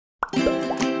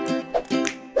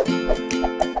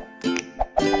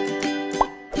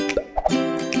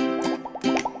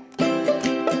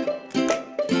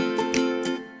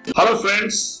Hello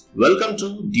friends, welcome to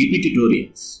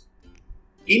dptutorials.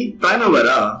 In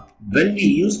Primavera, when we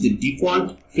use the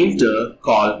default filter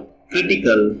called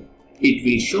critical, it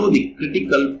will show the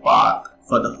critical path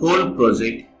for the whole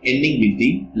project ending with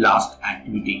the last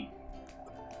activity.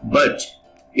 But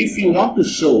if you want to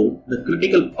show the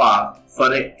critical path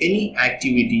for any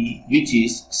activity which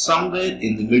is somewhere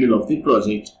in the middle of the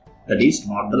project, that is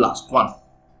not the last one.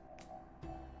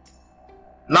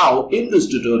 Now in this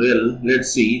tutorial,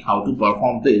 let's see how to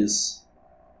perform this.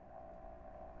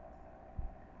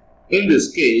 In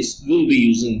this case, we will be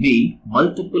using the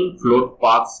multiple float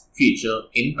paths feature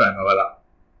in Primavera.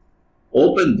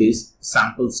 Open this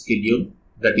sample schedule,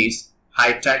 that is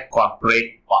High-Tech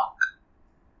Corporate Park.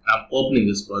 I am opening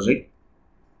this project.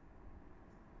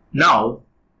 Now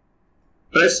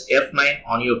press F9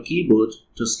 on your keyboard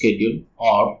to schedule,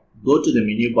 or go to the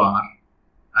menu bar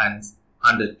and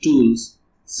under Tools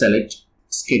select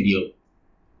Schedule.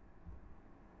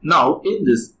 Now in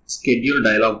this Schedule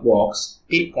dialog box,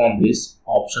 click on this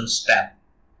Options tab.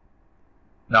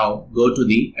 Now go to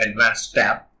the Advanced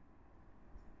tab.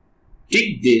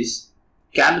 Tick this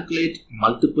Calculate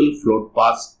Multiple Float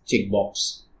Paths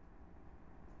checkbox.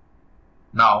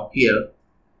 Now here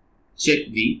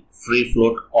check the Free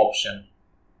Float option.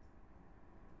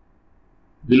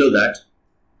 Below that,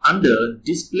 under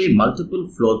Display Multiple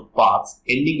Float Paths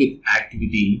ending with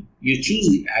activity, you choose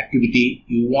the activity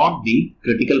you want the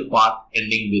critical path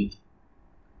ending with.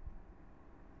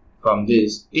 From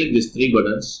this, click these three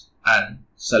buttons and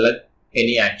select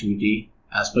any activity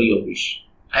as per your wish.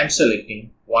 I am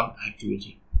selecting one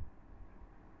activity.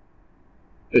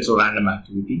 It's a random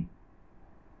activity.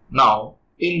 Now,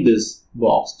 in this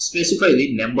box, specify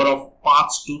the number of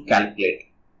paths to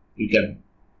calculate. You can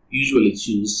usually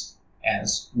choose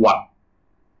as 1.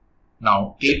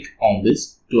 Now click on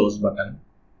this close button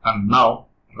and now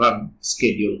run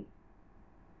schedule.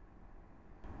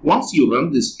 Once you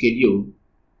run this schedule,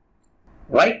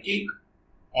 right click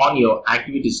on your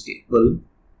activities table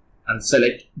and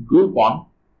select Group on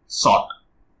Sort.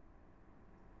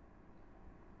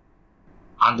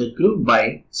 Under Group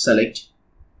by, select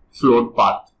Float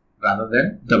Path rather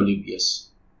than WPS.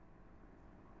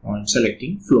 Now I am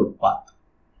selecting Float Path.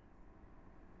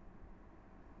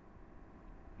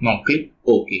 Now click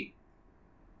OK.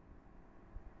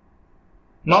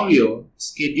 Now your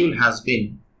schedule has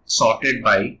been sorted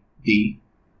by the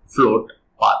float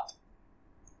path.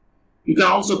 You can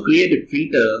also create a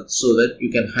filter so that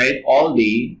you can hide all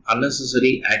the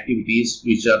unnecessary activities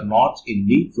which are not in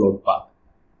the float path.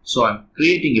 So I am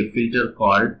creating a filter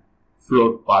called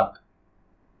float path.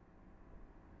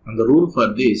 And the rule for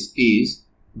this is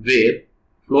where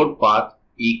float path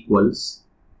equals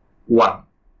 1.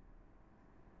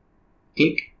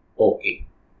 Click OK.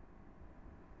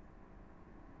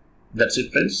 That's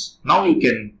it friends. Now you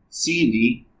can see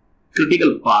the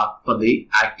critical path for the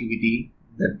activity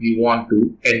that we want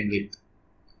to end with.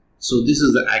 So this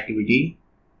is the activity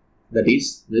that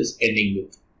is this ending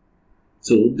with.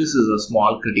 So this is a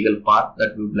small critical path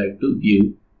that we would like to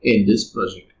view in this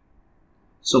project.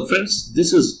 So friends,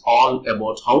 this is all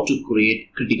about how to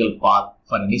create critical path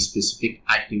for any specific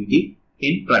activity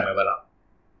in Primavera.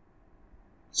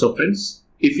 So friends,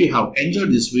 if you have enjoyed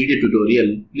this video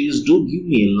tutorial, please do give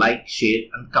me a like, share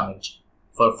and comment.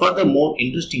 For further more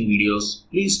interesting videos,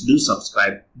 please do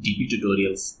subscribe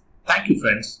dptutorials. Thank you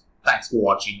friends. Thanks for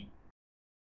watching.